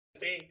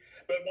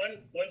But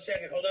one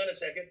second. Hold on a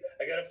second.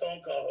 I got a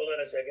phone call. Hold on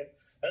a second.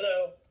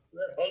 Hello.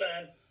 Hold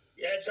on.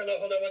 Yes, hello.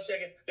 Hold on one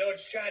second. No,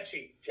 it's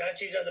Chachi.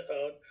 Chachi's on the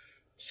phone.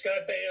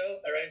 Scott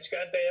Baio. All right,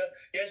 Scott Baio.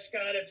 Yes,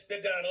 Scott, it's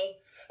the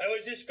Donald. I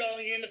was just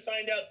calling in to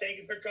find out. Thank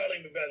you for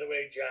calling me, by the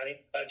way,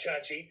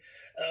 Chachi.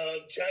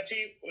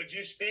 Chachi, would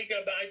you speak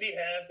on my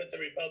behalf at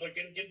the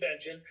Republican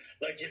convention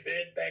like you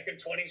did back in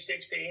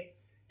 2016?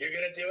 You're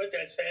going to do it?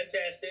 That's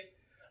fantastic.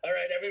 All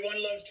right, everyone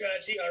loves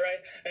Chachi. All right,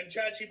 and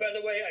Chachi, by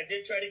the way, I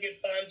did try to get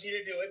Fonzie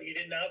to do it. He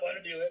did not want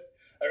to do it.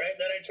 All right,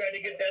 then I tried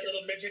to get that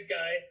little midget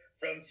guy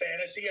from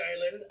Fantasy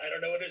Island. I don't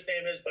know what his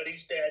name is, but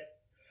he's dead.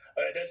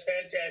 All right, that's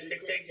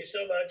fantastic. Thank you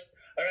so much.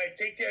 All right,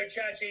 take care,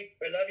 Chachi.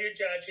 I love you,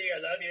 Chachi. I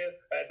love you.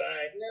 All right,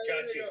 bye.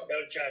 Chachi.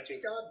 No,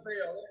 Chachi. Scott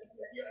Baio.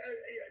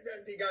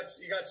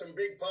 You got some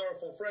big,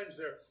 powerful friends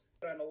there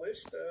on the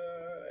list.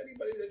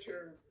 Anybody that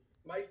you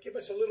might give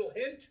us a little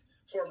hint?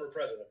 Former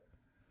president.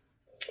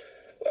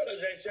 Well,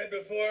 as I said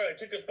before, I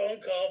took a phone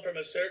call from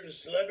a certain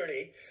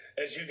celebrity,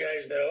 as you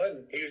guys know,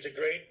 and he was a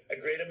great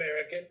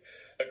American,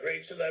 a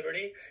great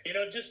celebrity. You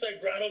know, just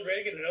like Ronald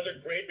Reagan, another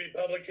great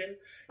Republican.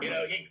 You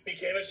know, he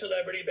became a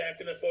celebrity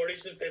back in the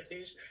 40s and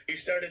 50s. He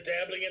started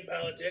dabbling in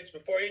politics.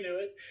 Before you knew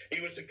it,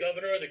 he was the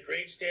governor of the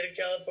great state of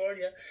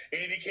California,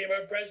 and he became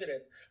our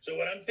president. So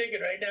what I'm thinking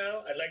right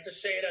now, I'd like to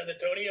say it on the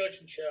Tony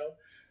Ocean Show,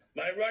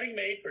 my running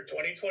mate for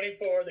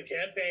 2024, the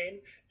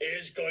campaign,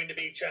 is going to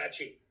be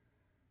Chachi.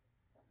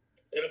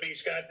 It'll be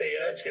Scott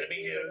Baio. It's going to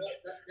be huge.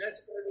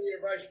 That's going to be your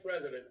vice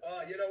president.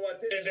 You know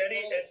what? This is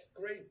all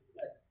great.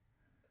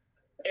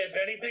 If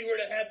anything were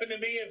to happen to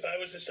me, if I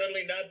was to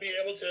suddenly not be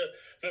able to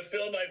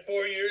fulfill my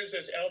 4 years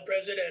as El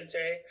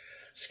Presidente,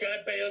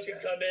 Scott Baio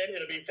can come in.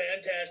 It'll be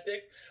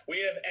fantastic.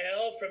 We have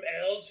Al from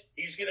Al's.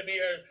 He's going to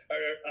be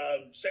our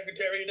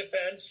Secretary of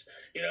Defense.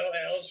 You know,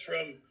 Al's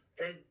from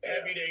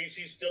Happy Days.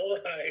 He's still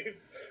alive.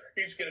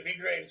 He's going to be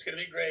great. It's going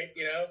to be great,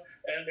 you know.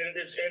 And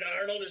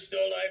Arnold is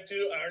still alive,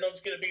 too. Arnold's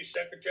going to be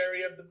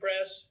Secretary of the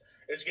Press.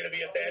 It's going to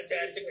be a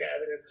fantastic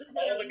cabinet.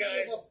 All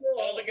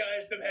the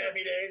guys from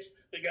Happy Days.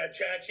 We got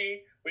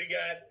Chachi. We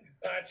got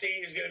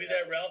Patsy. He's going to be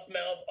there. Ralph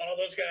Melf. All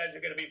those guys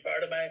are going to be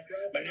part of my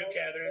new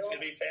cabinet. It's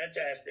going to be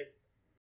fantastic.